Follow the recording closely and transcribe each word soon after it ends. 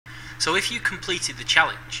So if you completed the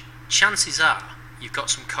challenge, chances are you've got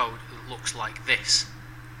some code that looks like this.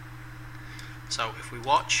 So if we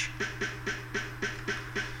watch,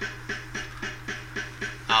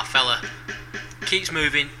 our fella keeps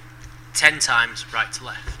moving 10 times right to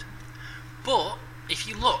left. But if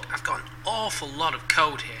you look, I've got an awful lot of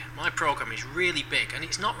code here. My program is really big and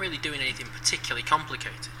it's not really doing anything particularly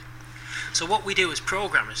complicated. So what we do as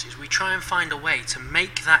programmers is we try and find a way to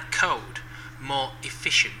make that code more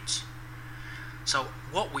efficient. So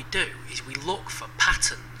what we do is we look for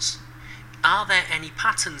patterns. Are there any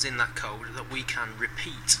patterns in that code that we can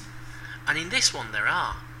repeat? And in this one there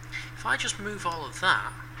are. If I just move all of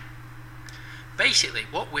that, basically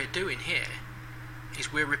what we're doing here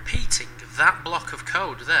is we're repeating that block of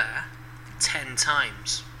code there 10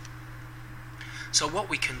 times. So what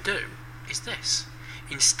we can do is this.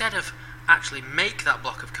 Instead of actually make that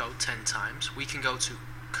block of code 10 times, we can go to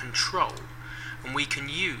Control and we can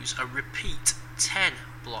use a repeat 10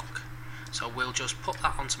 block. So we'll just put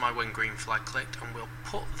that onto my when green flag clicked and we'll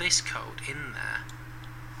put this code in there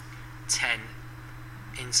 10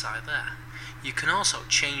 inside there. You can also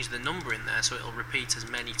change the number in there so it'll repeat as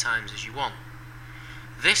many times as you want.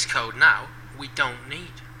 This code now we don't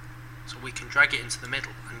need, so we can drag it into the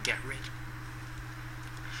middle and get rid.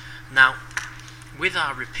 Now with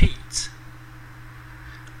our repeat,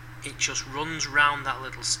 it just runs round that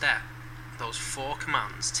little step, those 4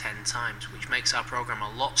 commands 10 times, which makes our program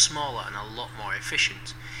a lot smaller and a lot more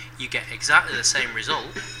efficient. You get exactly the same result,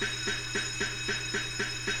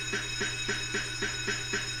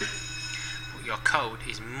 but your code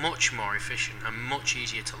is much more efficient and much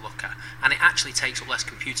easier to look at, and it actually takes up less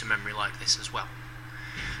computer memory like this as well.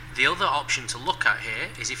 The other option to look at here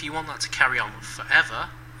is if you want that to carry on forever,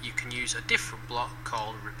 you can use a different block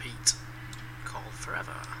called repeat, called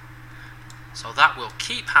forever. So that will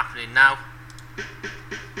keep happening now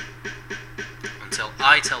until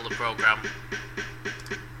I tell the program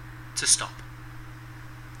to stop.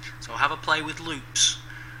 So have a play with loops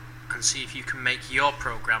and see if you can make your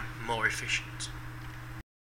program more efficient.